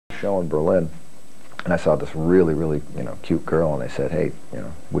show in Berlin, and I saw this really, really, cute girl, and they said, hey,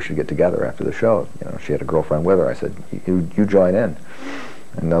 we should get together after the show. She had a girlfriend with her. I said, you join in.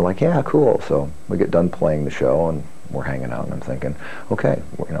 And they're like, yeah, cool. So we get done playing the show, and we're hanging out, and I'm thinking, okay,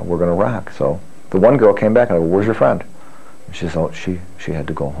 we're going to rock. So the one girl came back, and I go, where's your friend? And she says, oh, she had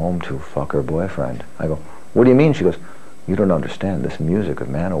to go home to fuck her boyfriend. I go, what do you mean? She goes, you don't understand. This music of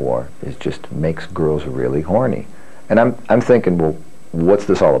Manowar just makes girls really horny. And I'm thinking, well, what's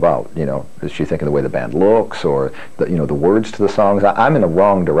this all about? Is she thinking the way the band looks, or the words to the songs? I'm in the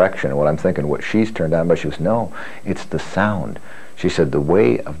wrong direction. And what I'm thinking, what she's turned on by, she goes, no, it's the sound. She said the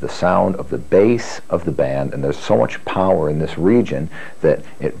way of the sound of the bass of the band, and there's so much power in this region that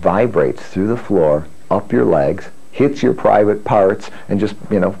it vibrates through the floor, up your legs, hits your private parts, and just,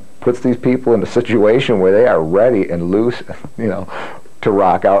 puts these people in a situation where they are ready and loose, to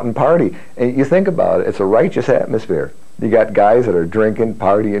rock out and party. And you think about it, it's a righteous atmosphere. You got guys that are drinking,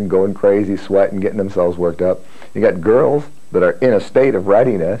 partying, going crazy, sweating, getting themselves worked up. You got girls that are in a state of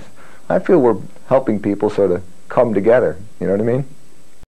readiness. I feel we're helping people sort of come together. You know what I mean?